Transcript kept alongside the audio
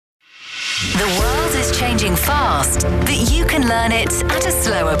The world is changing fast, but you can learn it at a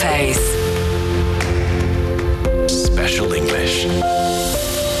slower pace. Special English.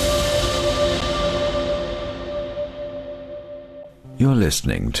 You're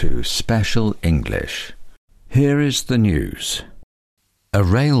listening to Special English. Here is the news. A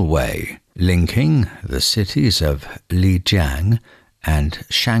railway linking the cities of Lijiang and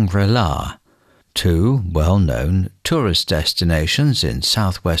Shangri-La, two well-known tourist destinations in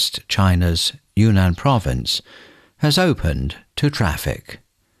southwest China's Yunnan province, has opened to traffic.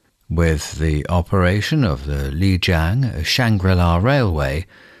 With the operation of the Lijiang-Shangri-La Railway,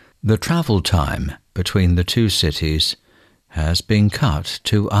 the travel time between the two cities has been cut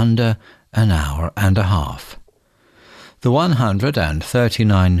to under an hour and a half. The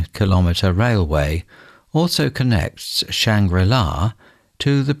 139-kilometre railway also connects Shangri-La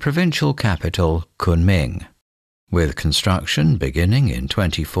to the provincial capital Kunming. With construction beginning in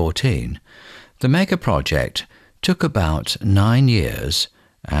 2014, the mega-project took about 9 years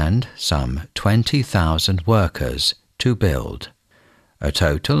and some 20,000 workers to build. A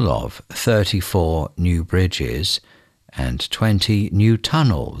total of 34 new bridges and 20 new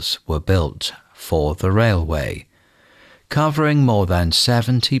tunnels were built for the railway, covering more than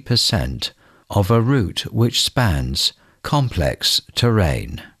 70% of a route which spans complex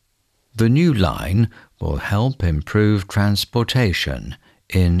terrain. The new line will help improve transportation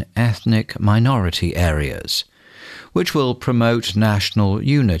in ethnic minority areas, which will promote national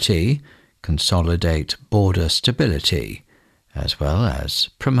unity, consolidate border stability, as well as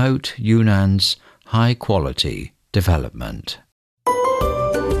promote Yunnan's high-quality development.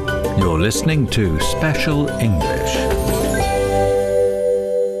 You're listening to Special English.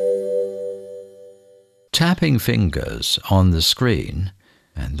 Tapping fingers on the screen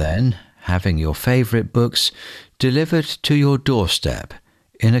and then having your favourite books delivered to your doorstep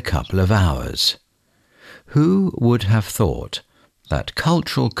in a couple of hours. Who would have thought that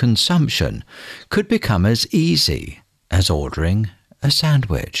cultural consumption could become as easy as ordering a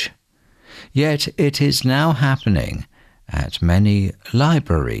sandwich? Yet it is now happening at many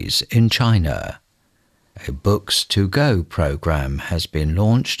libraries in China. A Books to Go program has been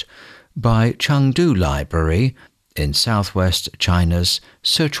launched by Chengdu Library in southwest China's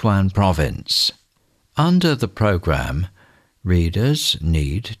Sichuan province. Under the program, readers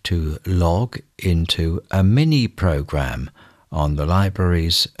need to log into a mini-program on the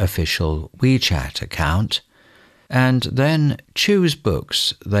library's official WeChat account and then choose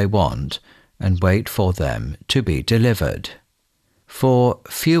books they want and wait for them to be delivered. For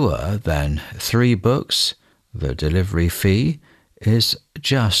fewer than 3 books, the delivery fee is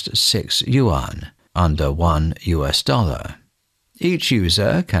just 6 yuan, under $1. Each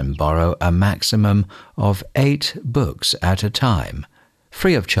user can borrow a maximum of 8 books at a time,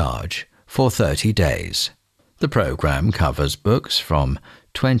 free of charge, for 30 days. The program covers books from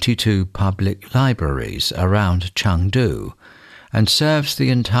 22 public libraries around Chengdu and serves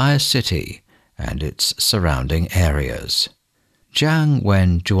the entire city and its surrounding areas. Zhang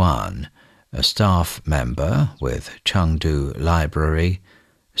Wenjuan, a staff member with Chengdu Library,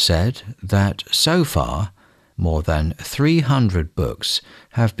 said that so far more than 300 books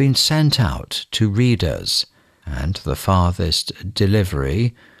have been sent out to readers, and the farthest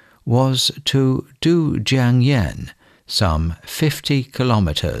delivery was to Dujiangyan, some 50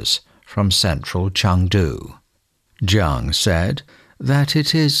 kilometers from central Chengdu. Zhang said that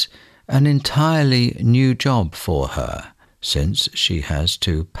it is an entirely new job for her, since she has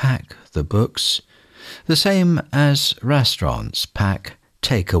to pack the books, the same as restaurants pack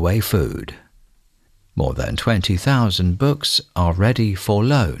takeaway food. More than 20,000 books are ready for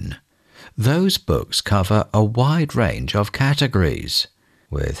loan. Those books cover a wide range of categories,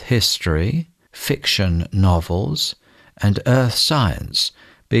 with history, fiction novels, and earth science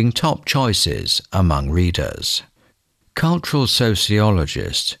being top choices among readers. Cultural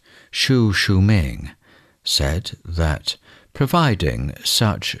sociologist Xu Shuming said that providing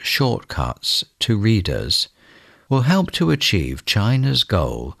such shortcuts to readers will help to achieve China's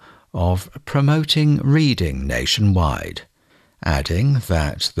goal of promoting reading nationwide, adding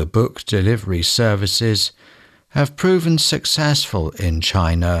that the book delivery services have proven successful in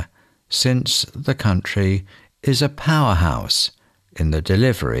China since the country is a powerhouse in the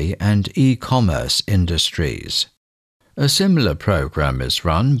delivery and e-commerce industries. A similar program is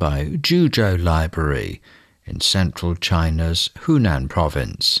run by Zhuzhou Library in central China's Hunan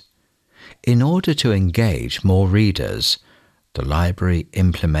province. In order to engage more readers, the library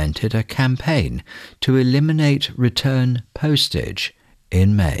implemented a campaign to eliminate return postage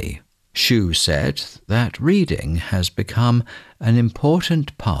in May. Xu said that reading has become an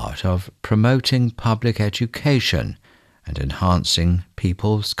important part of promoting public education and enhancing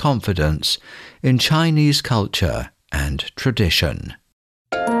people's confidence in Chinese culture and tradition.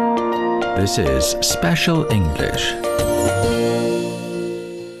 This is Special English.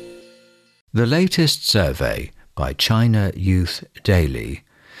 The latest survey by China Youth Daily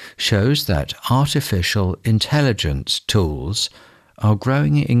shows that artificial intelligence tools are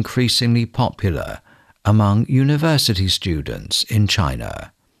growing increasingly popular among university students in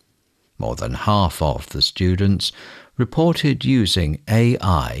China. More than half of the students reported using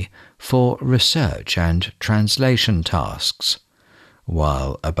AI for research and translation tasks,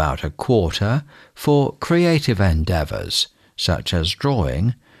 while about a quarter for creative endeavors such as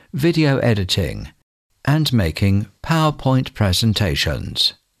drawing, video editing, and making PowerPoint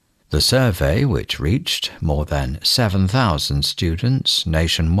presentations. The survey, which reached more than 7,000 students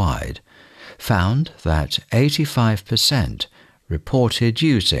nationwide, found that 85% reported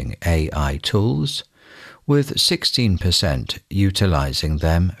using AI tools, with 16% utilizing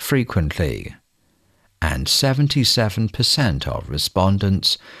them frequently. And 77% of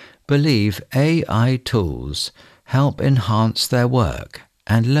respondents believe AI tools help enhance their work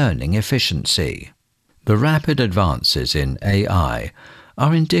and learning efficiency. The rapid advances in AI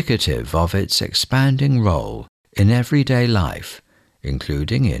are indicative of its expanding role in everyday life,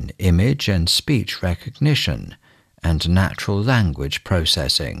 including in image and speech recognition and natural language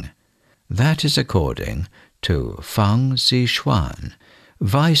processing. That is according to Fang Zixuan,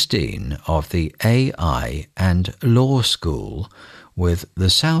 Vice Dean of the AI and Law School with the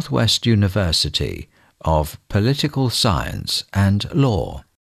Southwest University of Political Science and Law.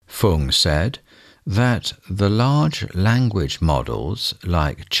 Feng said that the large language models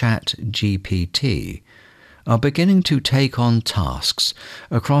like ChatGPT are beginning to take on tasks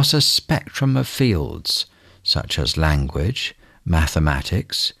across a spectrum of fields such as language,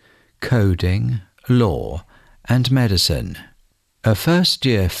 mathematics, coding, law, and medicine. A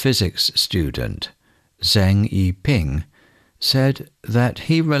first-year physics student, Zheng Yiping, said that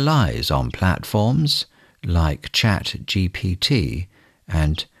he relies on platforms like ChatGPT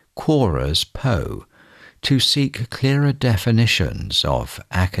and Quora's Poe to seek clearer definitions of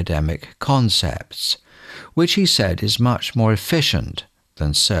academic concepts, which he said is much more efficient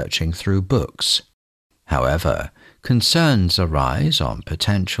than searching through books. However, concerns arise on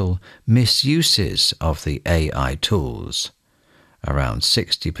potential misuses of the AI tools. Around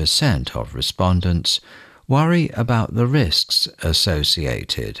 60% of respondents worry about the risks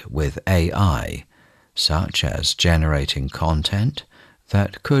associated with AI, such as generating content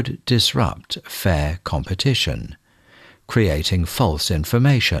that could disrupt fair competition, creating false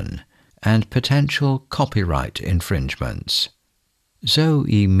information, and potential copyright infringements. Zhou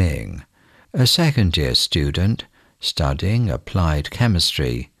Yiming, a second-year student studying applied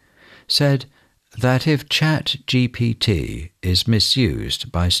chemistry, said that if ChatGPT is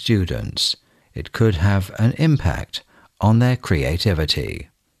misused by students, it could have an impact on their creativity.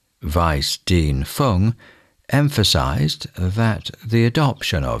 Vice Dean Feng emphasized that the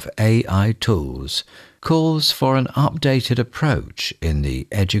adoption of AI tools calls for an updated approach in the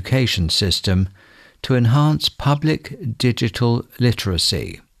education system to enhance public digital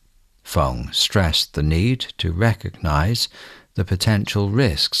literacy. Feng stressed the need to recognize the potential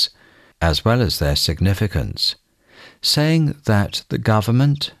risks as well as their significance, saying that the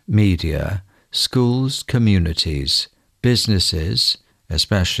government, media, schools, communities, businesses,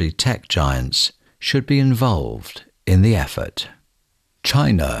 especially tech giants, should be involved in the effort.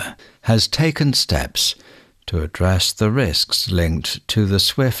 China has taken steps to address the risks linked to the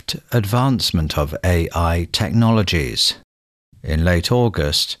swift advancement of AI technologies. In late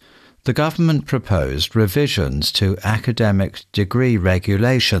August, the government proposed revisions to academic degree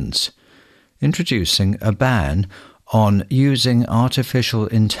regulations, introducing a ban on using artificial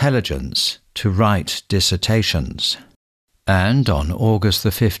intelligence to write dissertations. And on August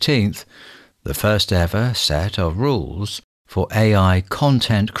the 15th, the first ever set of rules for AI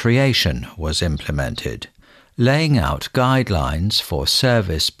content creation was implemented, laying out guidelines for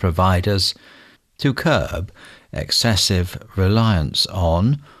service providers to curb excessive reliance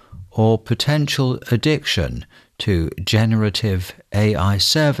on or potential addiction to generative AI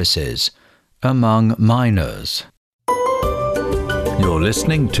services among minors. You're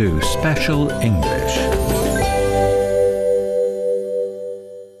listening to Special English.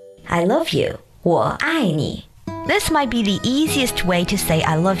 I love you. 我爱你. This might be the easiest way to say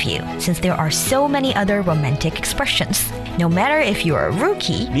I love you, since there are so many other romantic expressions. No matter if you're a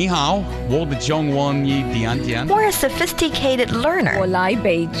rookie 你好，我的中文一点点。 or a sophisticated learner, 我来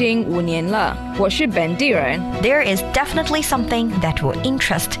北京5年了，我是本地人。 there is definitely something that will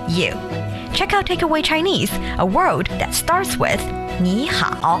interest you. Check out Takeaway Chinese, a word that starts with 你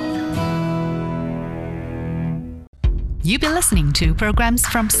好. You've been listening to programs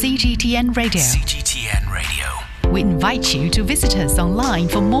from CGTN Radio. CGTN Radio. We invite you to visit us online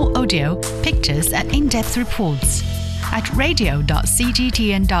for more audio, pictures, and in-depth reports. At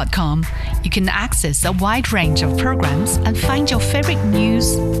radio.cgtn.com, you can access a wide range of programs and find your favorite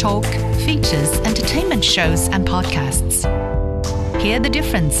news, talk, features, entertainment shows, and podcasts. Hear the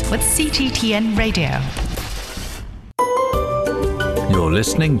difference with CGTN Radio. You're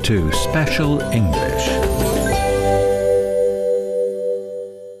listening to Special English.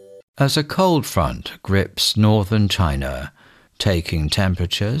 As a cold front grips northern China, taking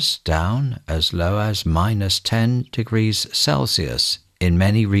temperatures down as low as -10 degrees Celsius in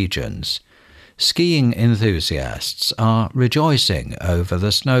many regions, skiing enthusiasts are rejoicing over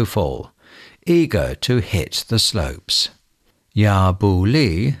the snowfall, eager to hit the slopes.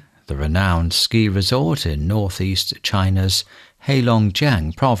 Yabuli, the renowned ski resort in northeast China's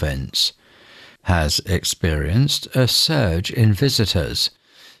Heilongjiang province, has experienced a surge in visitors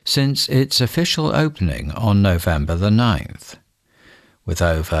since its official opening on November the 9th, with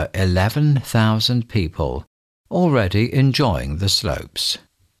over 11,000 people already enjoying the slopes.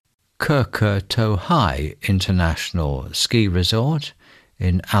 Keketohai International Ski Resort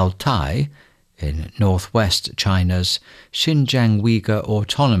in Altai, in northwest China's Xinjiang Uyghur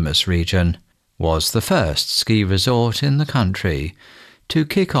Autonomous Region, was the first ski resort in the country to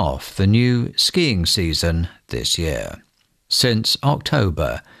kick off the new skiing season this year. Since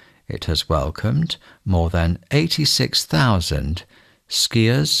October, it has welcomed more than 86,000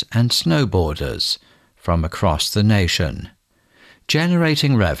 skiers and snowboarders from across the nation,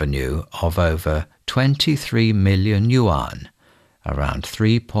 generating revenue of over 23 million yuan, around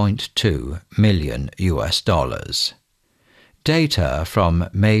 $3.2 million. Data from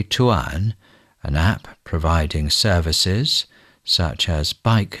Meituan, an app providing services such as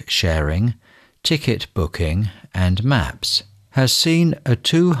bike sharing, ticket booking, and maps, has seen a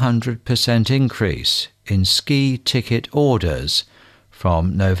 200% increase in ski ticket orders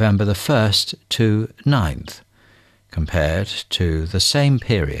from November the 1st to 9th, compared to the same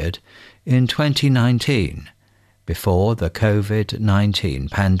period in 2019, before the COVID-19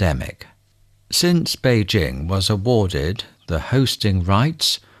 pandemic. Since Beijing was awarded the hosting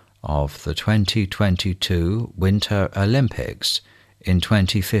rights of the 2022 Winter Olympics in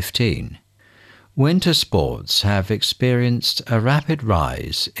 2015, winter sports have experienced a rapid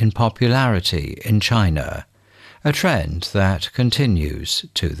rise in popularity in China, a trend that continues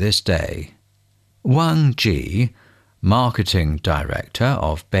to this day. Wang Ji, marketing director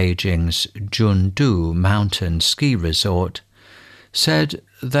of Beijing's Jundu Mountain Ski Resort, said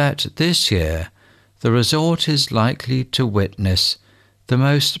that this year the resort is likely to witness the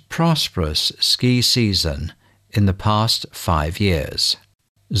most prosperous ski season in the past 5 years.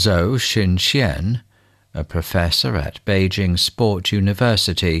 Zhou Xinxian, a professor at Beijing Sport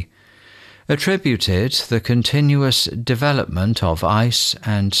University, attributed the continuous development of ice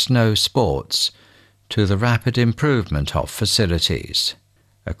and snow sports to the rapid improvement of facilities.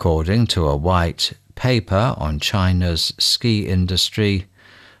 According to a white paper on China's ski industry,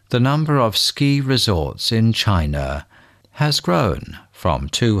 the number of ski resorts in China has grown from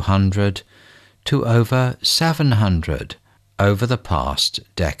 200 to over 700 over the past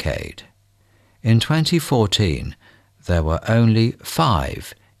decade. In 2014, there were only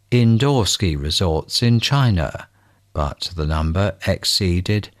 5 indoor ski resorts in China, but the number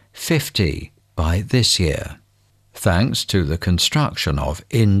exceeded 50 by this year. Thanks to the construction of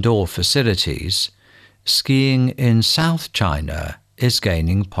indoor facilities, skiing in South China is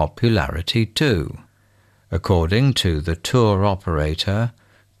gaining popularity too. According to the tour operator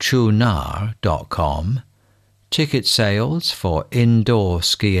Chunar.com, ticket sales for indoor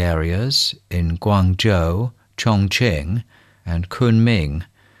ski areas in Guangzhou, Chongqing, and Kunming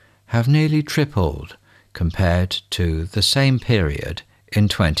have nearly tripled compared to the same period in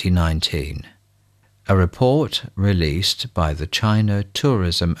 2019. A report released by the China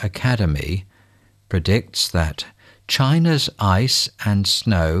Tourism Academy predicts that China's ice and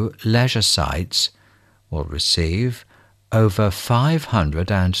snow leisure sites will receive over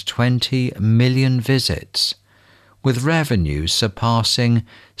 520 million visits, with revenue surpassing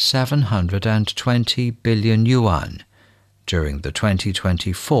 720 billion yuan during the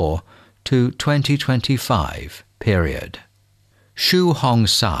 2024 to 2025 period. Xu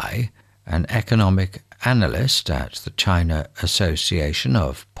Hongsai, an economic analyst at the China Association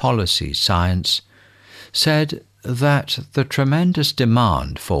of Policy Science, said that the tremendous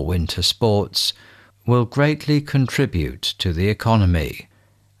demand for winter sports will greatly contribute to the economy,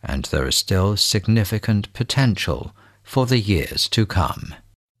 and there is still significant potential for the years to come.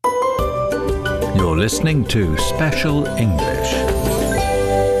 You're listening to Special English.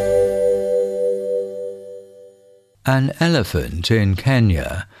 An elephant in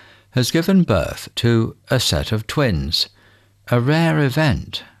Kenya has given birth to a set of twins, a rare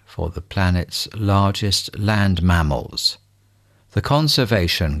event for the planet's largest land mammals. The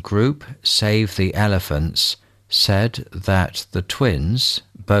conservation group Save the Elephants said that the twins,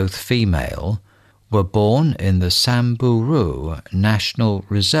 both female, were born in the Samburu National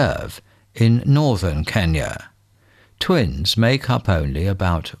Reserve in northern Kenya. Twins make up only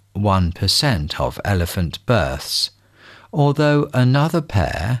about 1% of elephant births, although another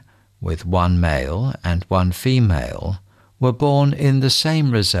pair, with one male and one female, were born in the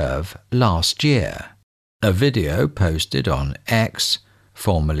same reserve last year. A video posted on X,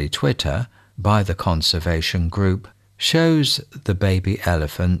 formerly Twitter, by the conservation group shows the baby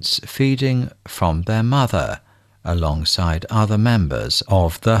elephants feeding from their mother alongside other members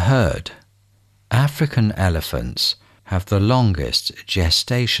of the herd. African elephants have the longest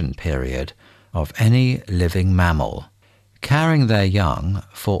gestation period of any living mammal, carrying their young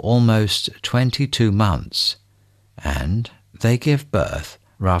for almost 22 months, and they give birth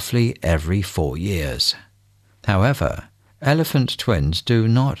roughly every 4 years. However, elephant twins do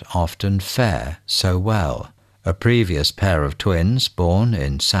not often fare so well. A previous pair of twins born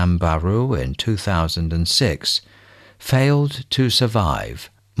in Samburu in 2006 failed to survive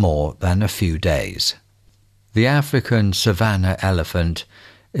more than a few days. The African savanna elephant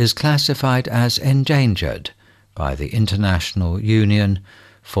is classified as endangered by the International Union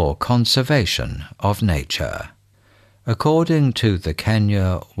for Conservation of Nature. According to the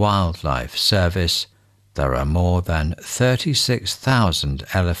Kenya Wildlife Service, there are more than 36,000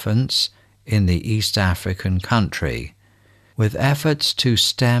 elephants in the East African country, with efforts to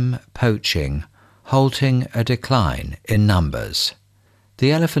stem poaching halting a decline in numbers.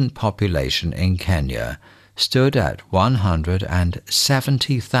 The elephant population in Kenya stood at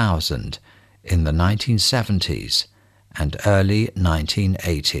 170,000 in the 1970s and early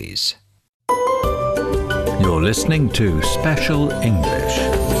 1980s. You're listening to Special English.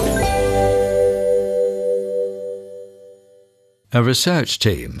 A research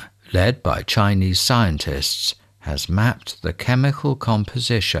team led by Chinese scientists has mapped the chemical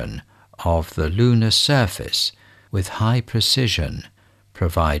composition of the lunar surface with high precision,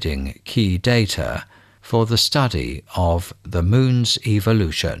 providing key data for the study of the Moon's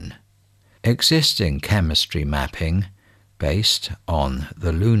evolution. Existing chemistry mapping, based on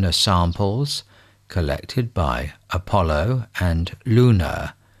the lunar samples collected by Apollo and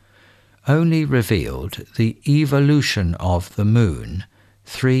Lunar, only revealed the evolution of the Moon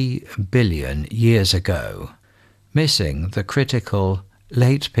 3 billion years ago, missing the critical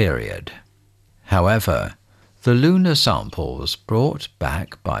late period. However, the lunar samples brought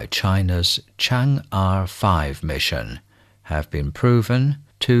back by China's Chang'e 5 mission have been proven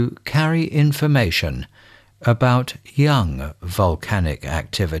to carry information about young volcanic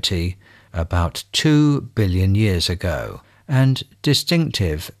activity about 2 billion years ago and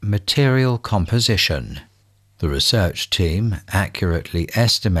distinctive material composition. The research team accurately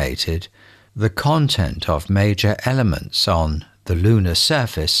estimated the content of major elements on the lunar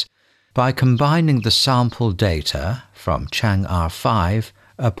surface by combining the sample data from Chang'e 5,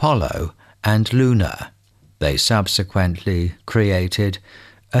 Apollo, and Lunar. They subsequently created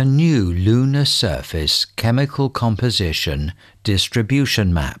a new lunar surface chemical composition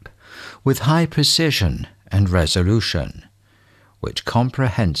distribution map with high precision and resolution, which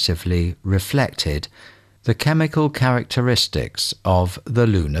comprehensively reflected the chemical characteristics of the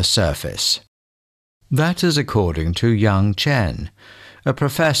lunar surface. That is according to Yang Chen, a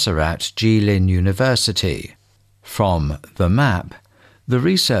professor at Jilin University. From the map, the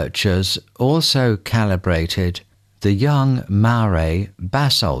researchers also calibrated the young Mare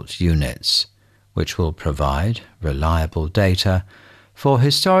basalt units, which will provide reliable data for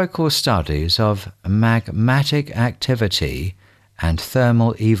historical studies of magmatic activity and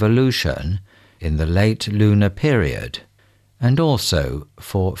thermal evolution in the late lunar period, and also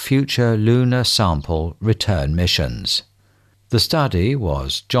for future lunar sample return missions. The study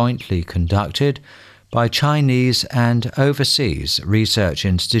was jointly conducted by Chinese and overseas research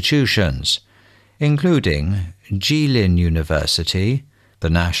institutions, including Jilin University, the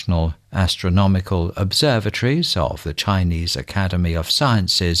National Astronomical Observatories of the Chinese Academy of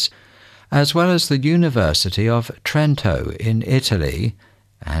Sciences, as well as the University of Trento in Italy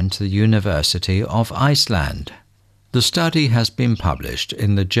and the University of Iceland. The study has been published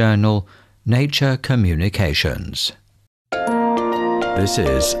in the journal Nature Communications. This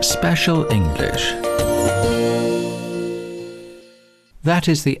is Special English. That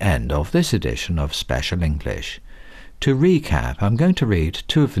is the end of this edition of Special English. To recap, I'm going to read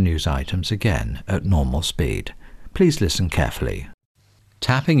two of the news items again at normal speed. Please listen carefully.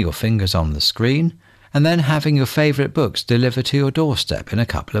 Tapping your fingers on the screen and then having your favourite books delivered to your doorstep in a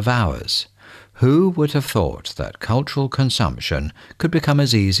couple of hours. Who would have thought that cultural consumption could become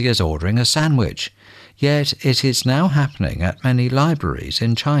as easy as ordering a sandwich? Yet it is now happening at many libraries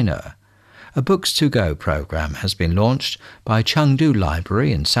in China. A Books to Go program has been launched by Chengdu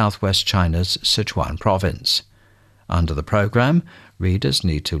Library in southwest China's Sichuan province. Under the program, readers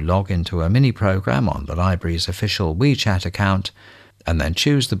need to log into a mini-program on the library's official WeChat account and then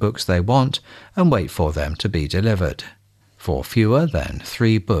choose the books they want and wait for them to be delivered. For fewer than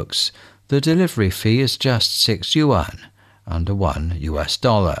 3 books, the delivery fee is just 6 yuan, under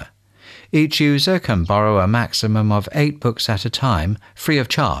 $1. Each user can borrow a maximum of 8 books at a time, free of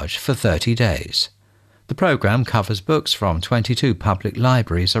charge for 30 days. The program covers books from 22 public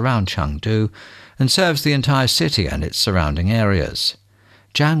libraries around Chengdu and serves the entire city and its surrounding areas.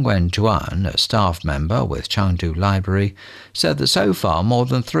 Zhang Wenjuan, a staff member with Chengdu Library, said that so far more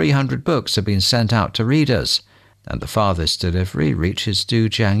than 300 books have been sent out to readers, and the farthest delivery reaches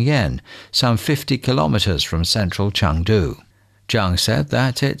Dujiangyan, some 50 kilometers from central Chengdu. Zhang said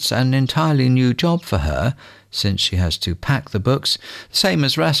that it's an entirely new job for her, since she has to pack the books, the same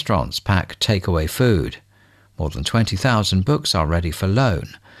as restaurants pack takeaway food. More than 20,000 books are ready for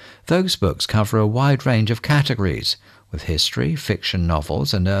loan. Those books cover a wide range of categories, with history, fiction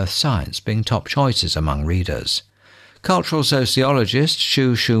novels and earth science being top choices among readers. Cultural sociologist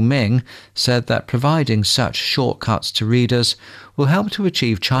Xu Shuming said that providing such shortcuts to readers will help to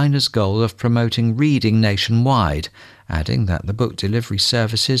achieve China's goal of promoting reading nationwide, adding that the book delivery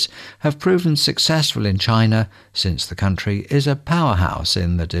services have proven successful in China since the country is a powerhouse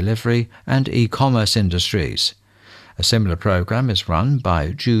in the delivery and e-commerce industries. A similar program is run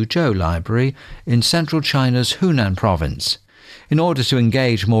by Zhuzhou Library in central China's Hunan province. In order to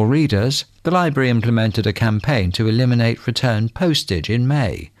engage more readers, the library implemented a campaign to eliminate return postage in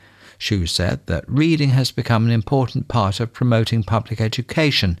May. Xu said that reading has become an important part of promoting public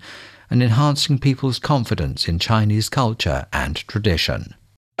education and enhancing people's confidence in Chinese culture and tradition.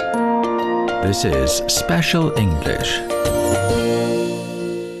 This is Special English.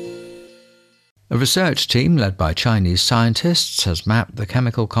 A research team led by Chinese scientists has mapped the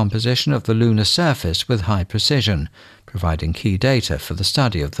chemical composition of the lunar surface with high precision, providing key data for the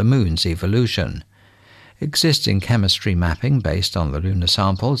study of the moon's evolution. Existing chemistry mapping based on the lunar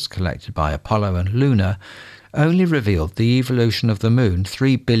samples collected by Apollo and Luna only revealed the evolution of the moon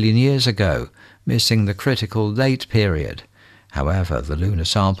 3 billion years ago, missing the critical late period. However, the lunar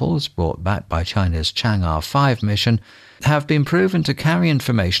samples brought back by China's Chang'e 5 mission have been proven to carry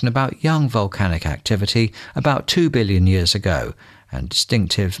information about young volcanic activity about 2 billion years ago and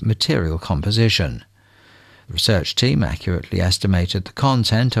distinctive material composition. The research team accurately estimated the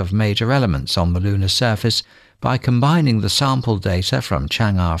content of major elements on the lunar surface by combining the sample data from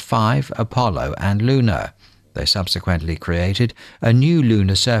Chang'e 5, Apollo and Luna. They subsequently created a new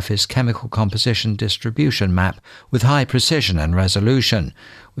lunar surface chemical composition distribution map with high precision and resolution,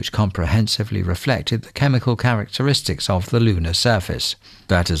 which comprehensively reflected the chemical characteristics of the lunar surface.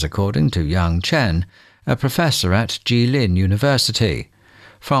 That is according to Yang Chen, a professor at Jilin University.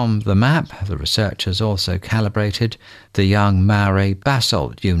 From the map, the researchers also calibrated the young Mare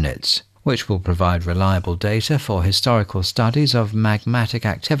basalt units, which will provide reliable data for historical studies of magmatic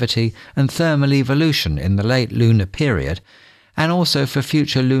activity and thermal evolution in the late lunar period, and also for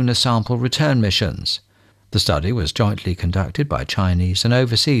future lunar sample return missions. The study was jointly conducted by Chinese and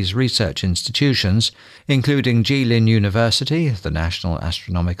overseas research institutions, including Jilin University, the National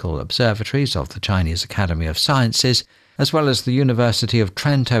Astronomical Observatories of the Chinese Academy of Sciences, as well as the University of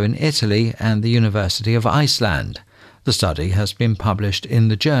Trento in Italy and the University of Iceland. The study has been published in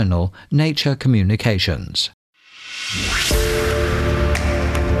the journal Nature Communications.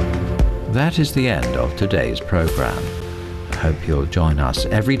 That is the end of today's program. I hope you'll join us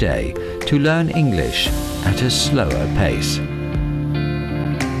every day to learn English at a slower pace.